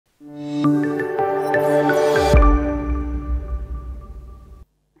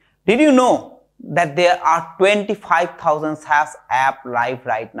Did you know that there are 25,000 SaaS apps live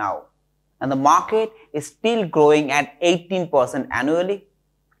right now and the market is still growing at 18% annually?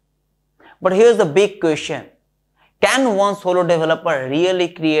 But here's the big question. Can one solo developer really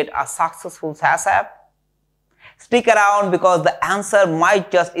create a successful SaaS app? Stick around because the answer might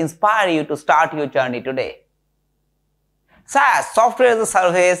just inspire you to start your journey today. SaaS, software as a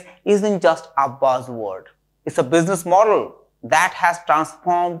service, isn't just a buzzword. It's a business model that has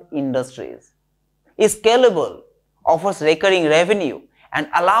transformed industries. It's scalable, offers recurring revenue, and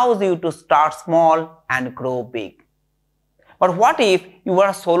allows you to start small and grow big. But what if you are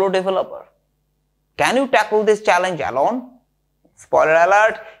a solo developer? Can you tackle this challenge alone? Spoiler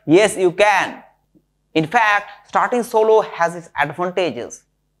alert, yes you can. In fact, starting solo has its advantages.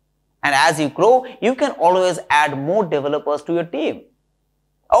 And as you grow, you can always add more developers to your team.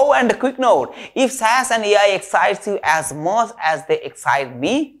 Oh, and a quick note, if SaaS and AI excites you as much as they excite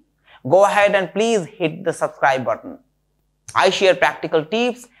me, go ahead and please hit the subscribe button. I share practical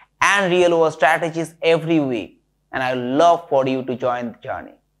tips and real-world strategies every week, and I love for you to join the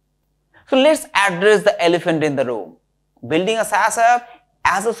journey. So let's address the elephant in the room. Building a SaaS app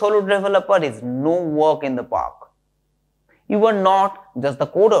as a solo developer is no walk in the park. You are not just the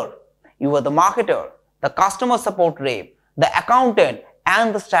coder. You are the marketer, the customer support rep, the accountant,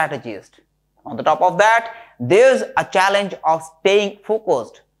 and the strategist. On the top of that, there's a challenge of staying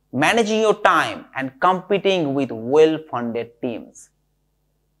focused, managing your time, and competing with well-funded teams.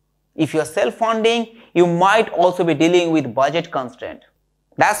 If you're self-funding, you might also be dealing with budget constraint.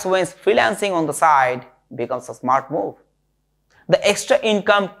 That's when freelancing on the side becomes a smart move. The extra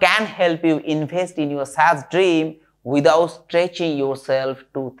income can help you invest in your SaaS dream without stretching yourself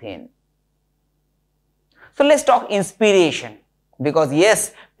too thin. So let's talk inspiration, because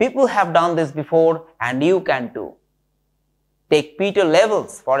yes, people have done this before and you can too. Take Pieter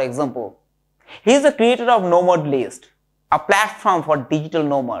Levels for example. He is the creator of Nomad list, a platform for digital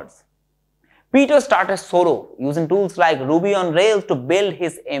nomads. Pieter started solo using tools like Ruby on Rails to build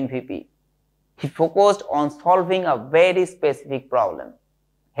his MVP. He focused on solving a very specific problem,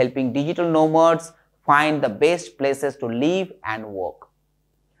 helping digital nomads find the best places to live and work.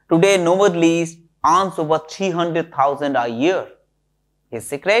 Today, Nomad list earns over $300,000 a year. His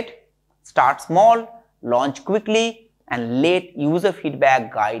secret? Start small, launch quickly, and let user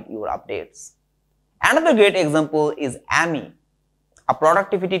feedback guide your updates. Another great example is Amie, a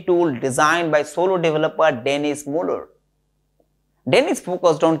productivity tool designed by solo developer Müller. Dennis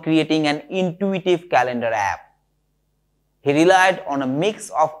focused on creating an intuitive calendar app. He relied on a mix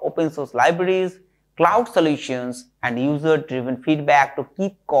of open source libraries, cloud solutions, and user-driven feedback to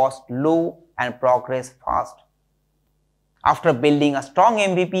keep costs low and progress fast. After building a strong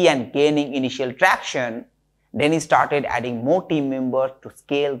MVP and gaining initial traction, Dennis started adding more team members to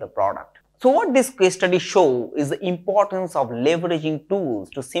scale the product. So what this case study shows is the importance of leveraging tools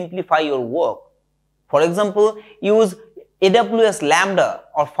to simplify your work. For example, use AWS Lambda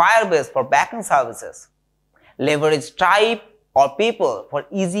or Firebase for backend services. Leverage Stripe or PayPal for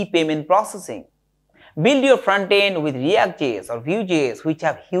easy payment processing. Build your front end with ReactJS or Vue.js, which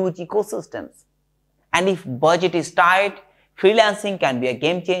have huge ecosystems. And if budget is tight, freelancing can be a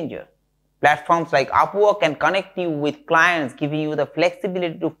game changer. Platforms like Upwork can connect you with clients, giving you the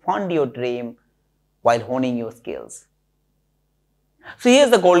flexibility to fund your dream while honing your skills. So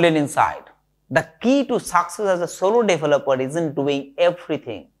here's the golden insight. The key to success as a solo developer isn't doing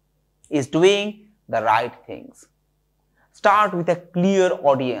everything, it's doing the right things. Start with a clear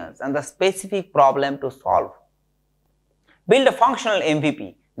audience and the specific problem to solve. Build a functional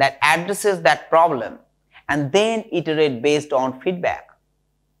MVP that addresses that problem and then iterate based on feedback.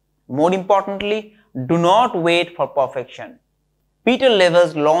 More importantly, do not wait for perfection. Pieter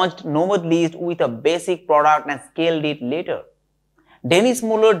Levels launched Nomad list with a basic product and scaled it later. Dennis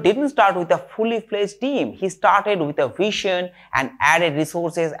Müller didn't start with a fully fledged team. He started with a vision and added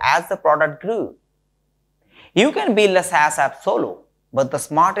resources as the product grew. You can build a SaaS app solo, but the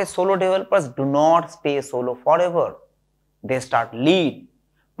smartest solo developers do not stay solo forever. They start lead,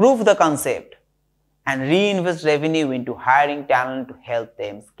 prove the concept, and reinvest revenue into hiring talent to help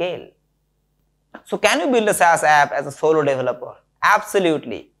them scale. So can you build a SaaS app as a solo developer?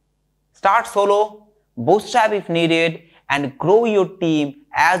 Absolutely. Start solo, bootstrap if needed, and grow your team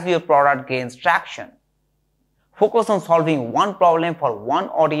as your product gains traction. Focus on solving one problem for one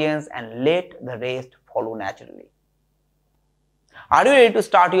audience and let the rest follow naturally. Are you ready to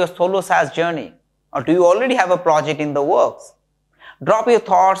start your solo SaaS journey? Or do you already have a project in the works? Drop your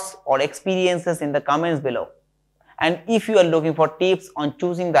thoughts or experiences in the comments below. And if you are looking for tips on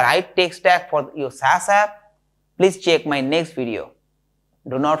choosing the right tech stack for your SaaS app, please check my next video.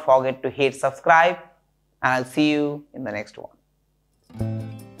 Do not forget to hit subscribe, and I'll see you in the next one.